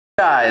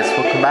Guys,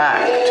 welcome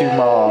back to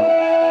more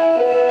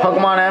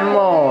Pokemon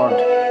Emerald,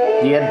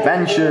 The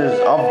Adventures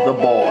of the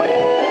Boy.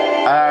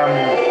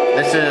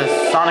 This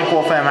is Sonic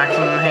Warfare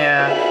Maximum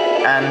here,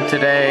 and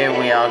today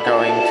we are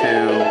going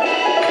to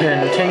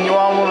continue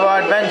on with our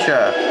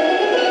adventure.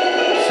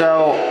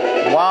 So,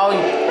 while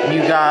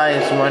you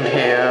guys weren't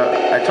here,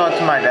 I talked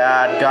to my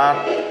dad,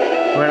 got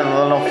rid of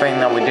the little thing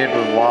that we did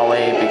with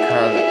Wally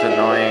because it's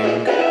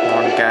annoying. I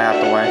want to get it out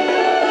of the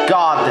way.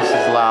 God, this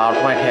is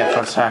loud. Wait here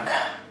for a sec.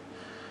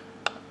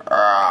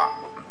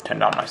 Turn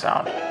down my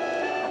sound.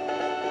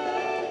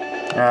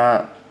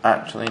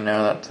 Actually,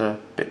 no, that's a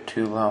bit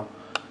too low.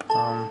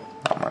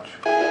 Not much.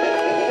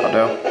 I'll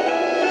do.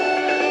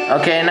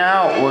 Okay,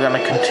 now we're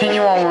gonna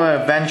continue on with our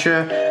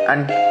adventure,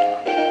 and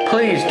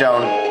please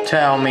don't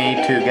tell me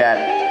to get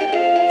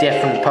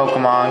different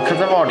Pokemon,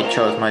 because I've already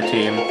chose my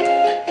team.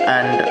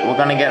 And we're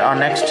gonna get our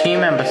next team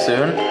member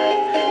soon.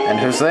 And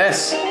who's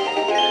this?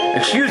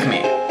 Excuse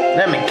me,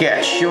 let me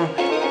guess,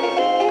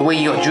 the way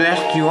you're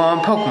dressed, you are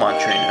a Pokemon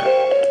trainer.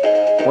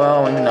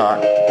 Well, you're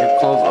not. Your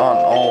clothes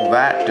aren't all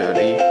that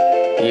dirty.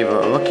 You're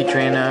either a rookie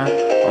trainer,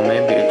 or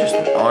maybe you're just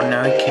an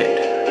ordinary kid.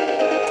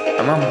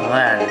 I'm on the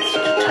land, it's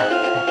such a tough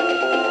thing.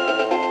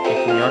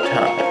 Taking your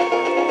time.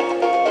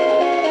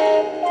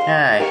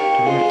 Hey,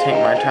 you didn't take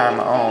my time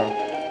at all.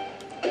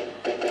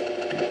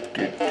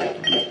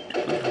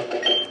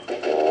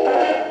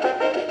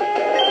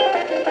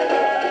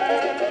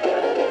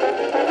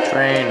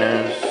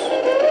 Trainers.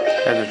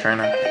 There's a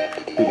trainer.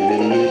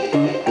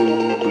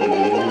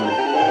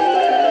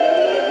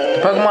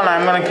 The Pokemon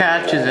I'm gonna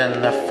catch is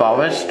in the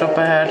forest up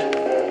ahead.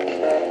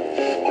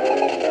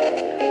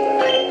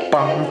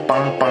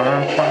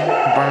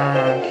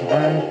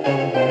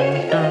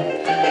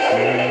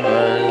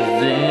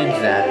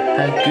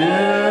 Zigzagoon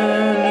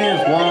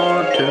is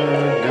water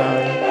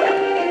gun.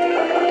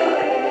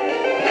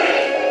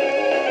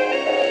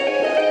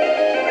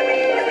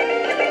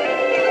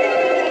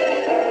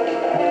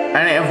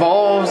 And it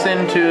evolves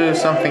into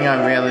something I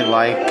really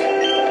like,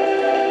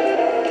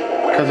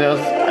 because it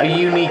was a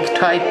unique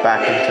type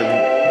back in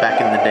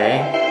the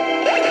day.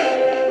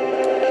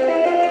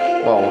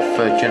 Well,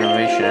 third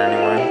generation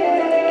anyway.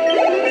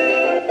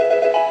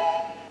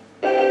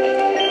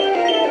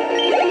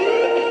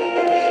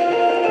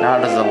 Now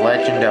there's a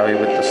legendary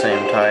with the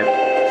same type.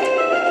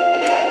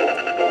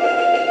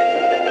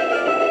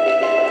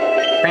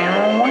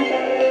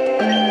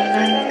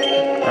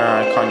 I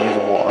can't use a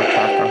water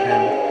attack on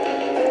him.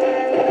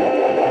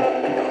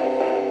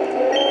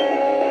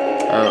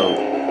 Oh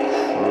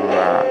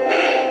crap.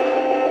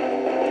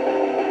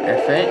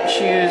 If it's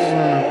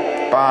using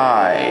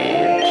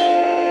Bite,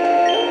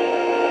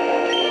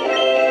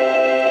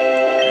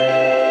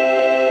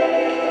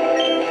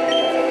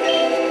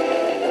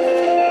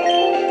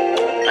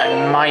 I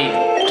might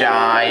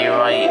die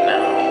right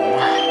now.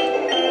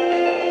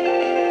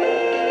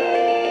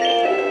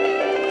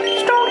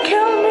 Please don't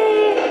kill me.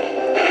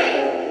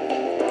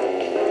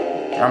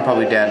 I'm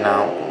probably dead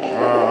now.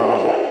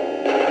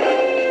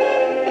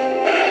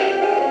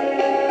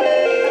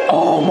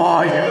 Oh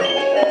my!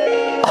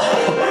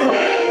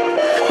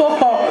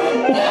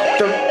 What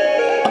the?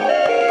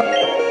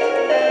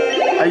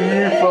 Are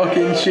you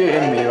fucking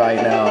shitting me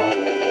right now?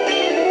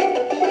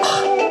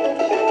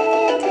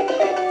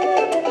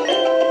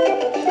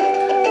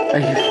 Are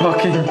you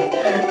fucking?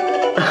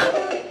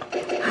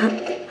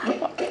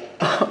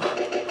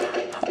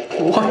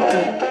 What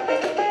the?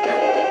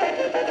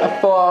 I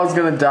thought I was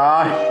gonna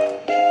die.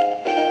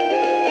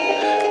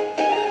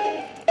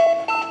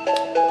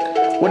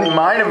 Wouldn't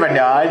mind if I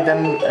died,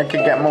 then I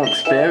could get more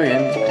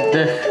experience.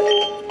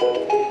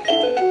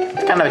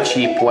 It's kind of a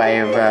cheap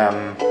way of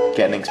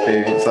getting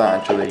experience,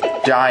 actually.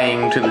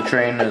 Dying to the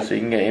trainer so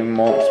you can get even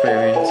more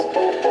experience.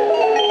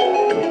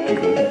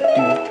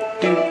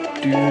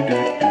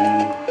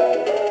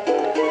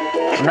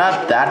 I'm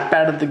not that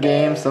bad at the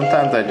game.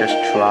 Sometimes I just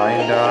try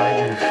and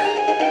die.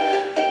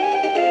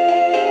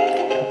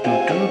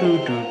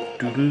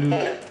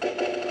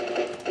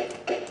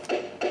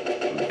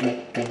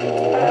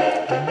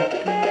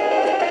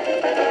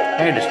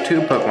 Hey, there's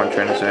two Pokemon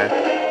trainers here.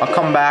 I'll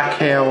come back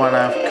here when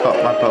I've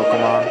caught my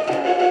Pokemon.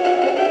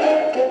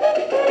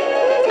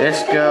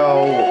 This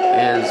girl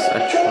is a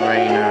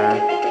trainer.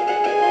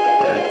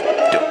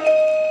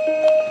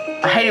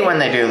 I hate it when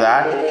they do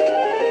that.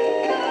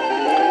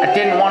 I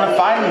didn't want to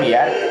fight him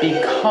yet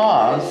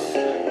because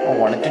I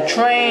wanted to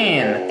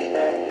train.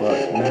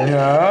 But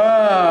no.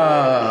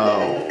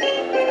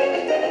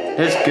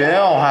 This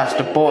girl has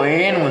to put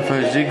in with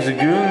her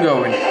Zigzagoon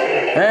going,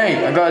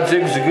 hey, I got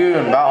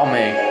Zigzagoon, battle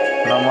me.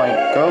 And I'm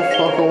like, go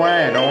fuck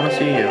away, I don't want to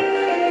see you.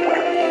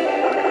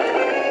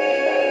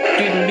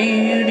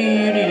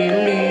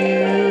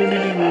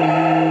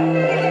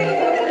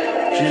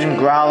 She doesn't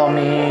growl on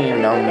me,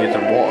 even though I'm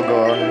using water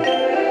gun.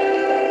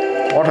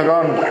 Water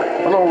gun.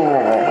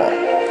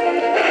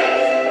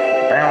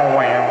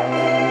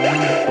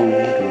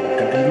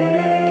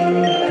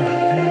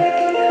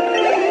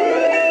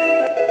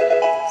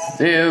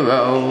 Zero,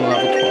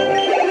 level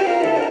 12.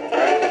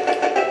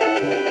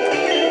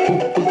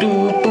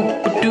 Boop-a-doo,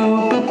 boop-a-doo.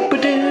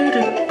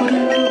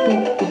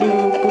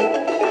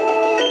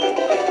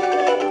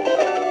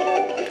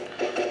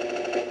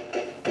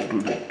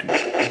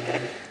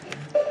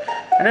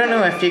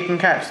 if you can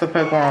catch the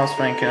Pokemon I was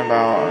thinking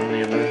about on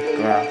the other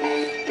grass.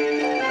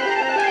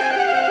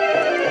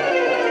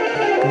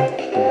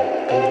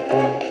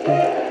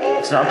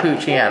 It's not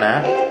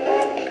Poochyena,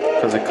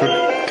 because I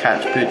could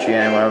catch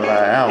Poochyena wherever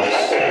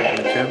else I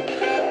wanted to,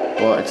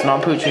 but it's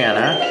not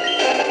Poochyena.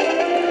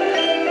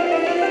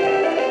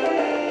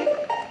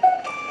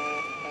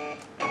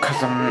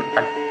 Because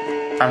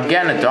I'm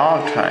getting a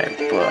dog type,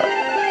 but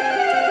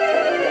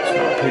it's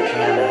not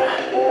Poochyena.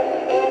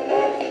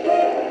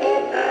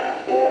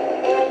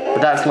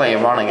 But that's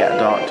later on I get a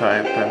dog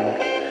type,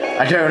 and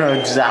I don't know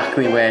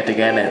exactly where to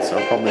get it, so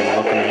I'll probably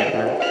look on the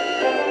internet.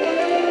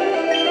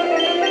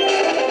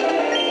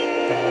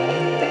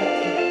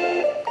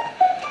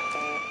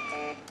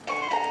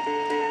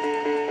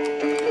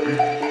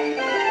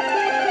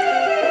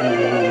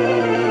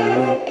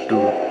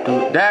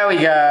 There we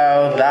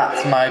go,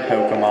 that's my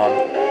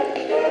Pokemon.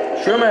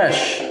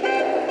 Shroomish!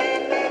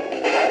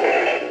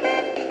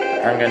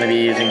 I'm going to be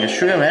using a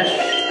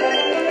Shroomish.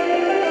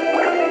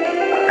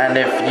 And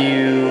if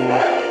you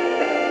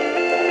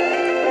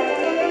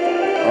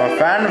are a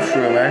fan of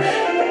Shroomish,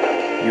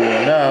 you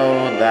will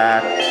know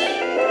that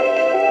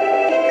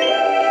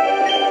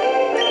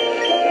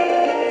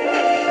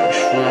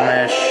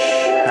Shroomish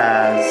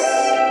has...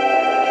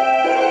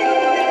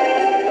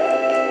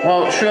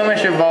 Well,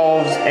 Shroomish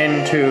evolves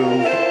into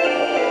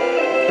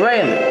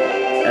Breloom,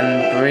 and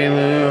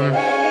Breloom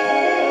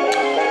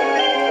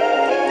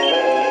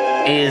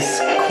is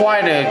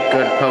quite a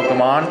good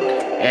Pokemon.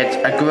 It's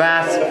a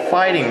grass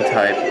fighting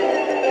type,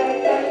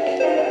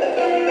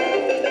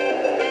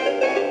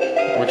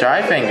 which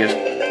I think is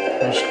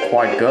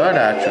quite good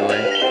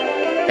actually.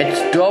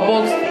 It's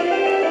double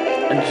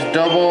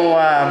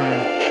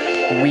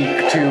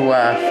weak to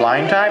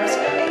flying types.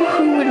 But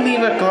who would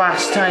leave a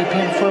grass type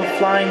in for a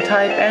flying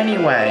type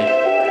anyway?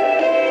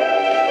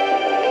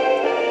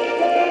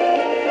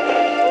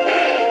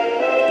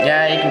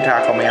 Yeah, you can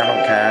tackle me, I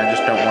don't care, I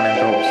just don't want him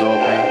to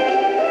absorb me.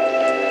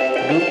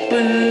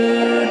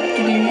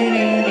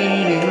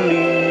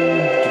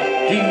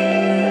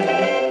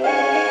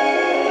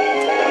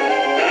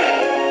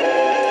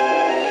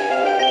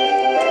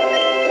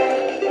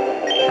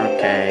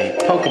 Okay,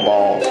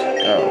 Pokeballs,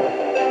 go.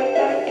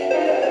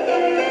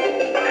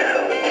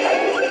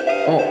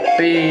 Oh,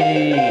 B.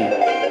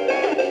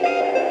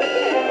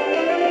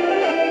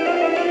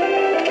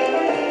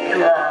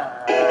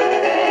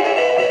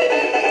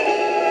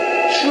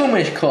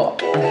 Shroomish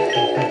caught.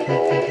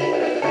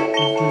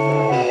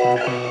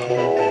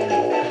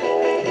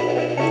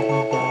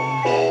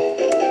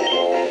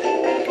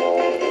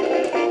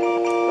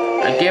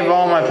 I give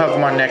all my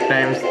Pokemon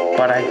nicknames,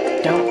 but I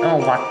don't know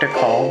what to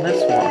call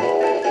this one.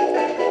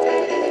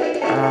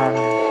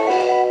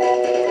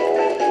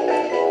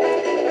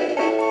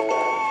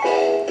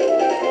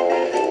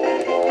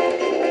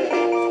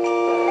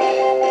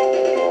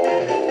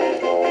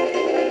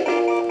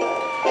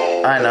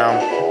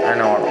 I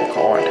know what I'll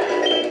call it.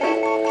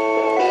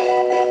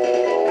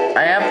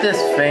 I have this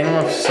thing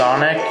with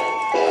Sonic,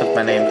 because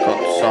my name's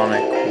called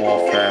Sonic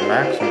Warfare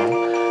Maximum,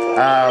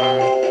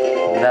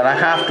 that I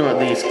have to at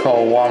least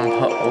call one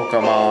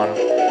Pokemon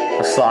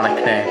a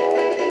Sonic name.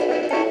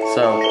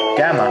 So,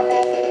 Gamma.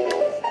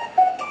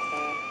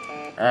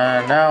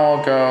 Now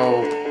I'll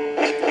go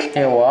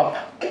heal up.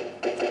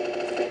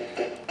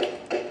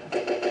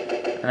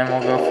 And then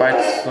we'll go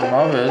fight some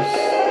others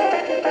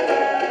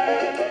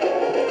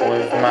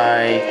with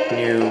my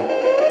new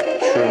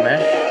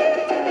Shroomish.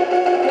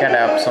 Get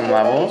up some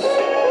levels.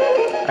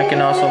 I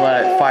can also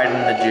let it fight in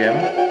the gym.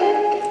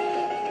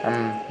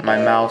 My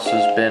mouse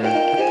has been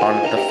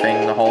on the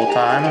thing the whole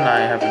time and I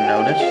haven't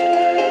noticed.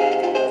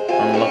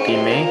 Unlucky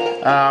me.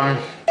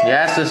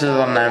 Yes, this is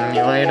an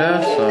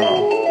emulator, so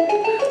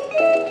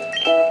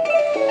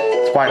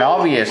it's quite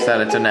obvious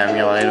that it's an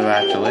emulator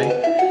actually.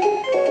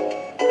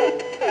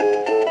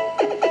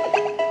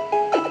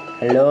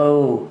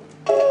 Hello.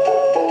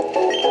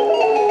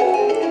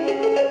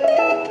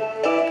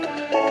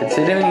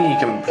 Considering you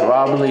can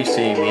probably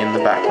see me in the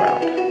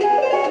background.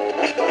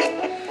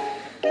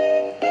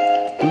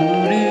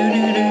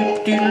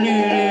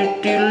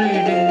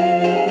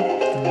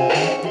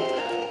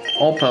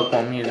 All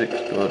Pokemon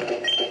music's good.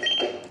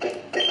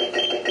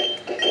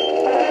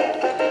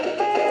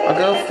 I'll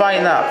go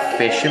find that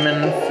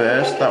fisherman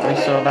first that we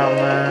saw down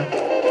there.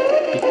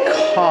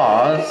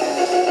 Because...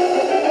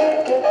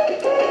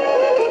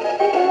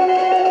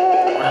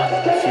 well,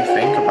 if you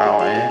think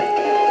about it,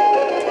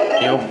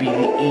 it'll be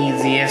the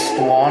easiest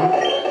one.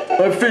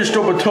 I fished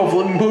up a tough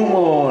looking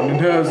Pokemon.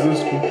 It has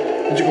this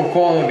magical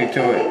quality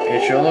to it.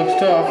 It sure looks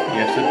tough.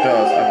 Yes, it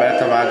does. I bet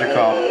it's a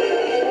Magikarp.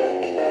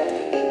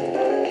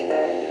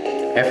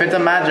 If it's a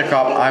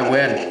Magikarp, I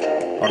win.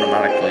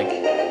 Automatically.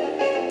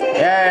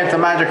 Yeah, it's a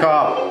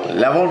Magikarp.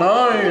 Level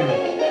 9.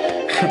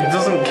 It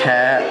doesn't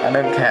care. I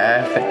don't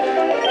care if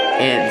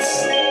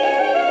it's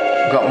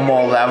got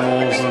more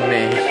levels than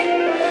me.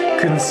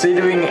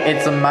 Considering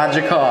it's a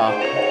Magikarp,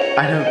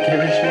 I don't give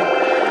a shit.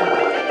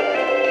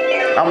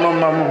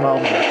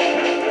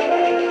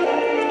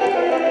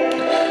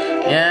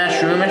 Yeah,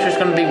 Shroomish is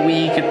gonna be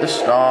weak at the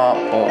start,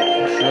 but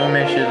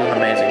Shroomish is an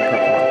amazing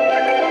Pokemon.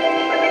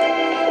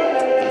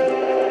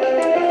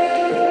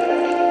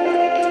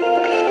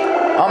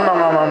 Nom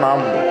nom nom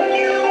nom.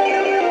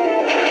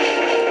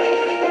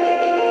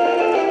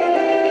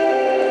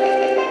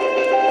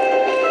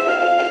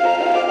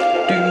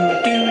 Do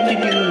do do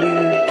do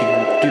do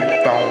do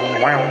bow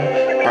wow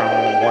bow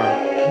wow.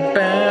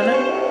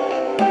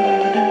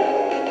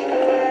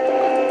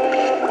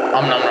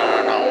 Nom nom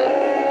nom nom.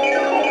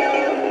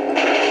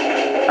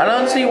 I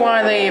don't see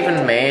why they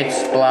even made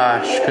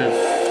Splash, cause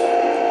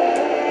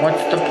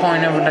what's the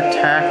point of an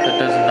attack that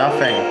does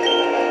nothing?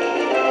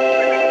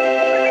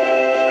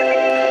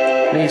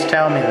 Please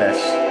tell me this.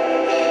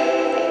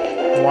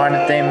 Why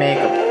did they make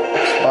a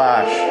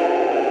Splash?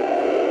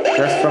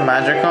 Just for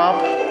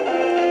Magikarp?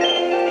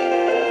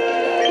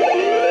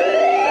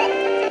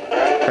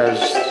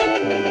 Cause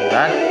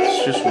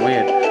that's just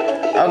weird.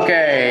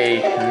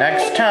 Okay,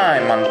 next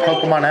time on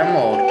Pokemon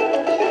Emerald,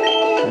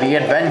 The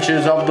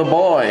Adventures of the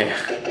Boy.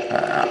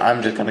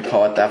 I'm just gonna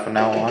call it that from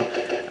now on.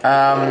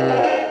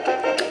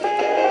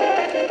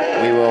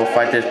 We will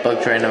fight this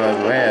bug trainer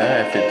over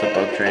here, if it's a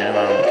bug trainer,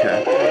 I don't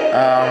care.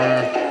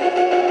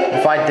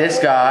 We'll fight this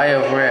guy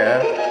over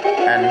here,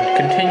 and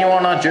continue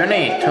on our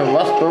journey to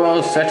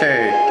Rustboro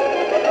City,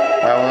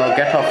 where we'll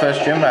get our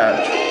first gym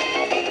badge.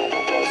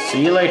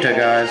 See you later,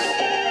 guys.